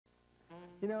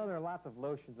You know, there are lots of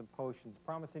lotions and potions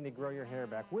promising to grow your hair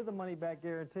back with a money-back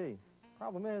guarantee.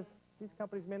 Problem is, these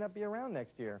companies may not be around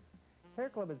next year. Hair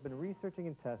Club has been researching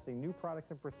and testing new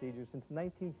products and procedures since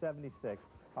 1976,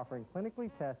 offering clinically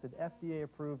tested,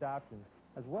 FDA-approved options,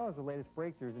 as well as the latest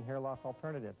breakthroughs in hair loss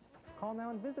alternatives. Call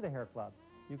now and visit a Hair Club.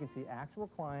 You can see actual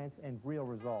clients and real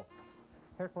results.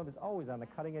 Hair Club is always on the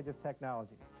cutting edge of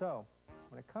technology. So,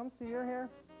 when it comes to your hair,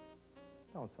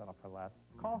 don't settle for less.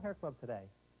 Call Hair Club today.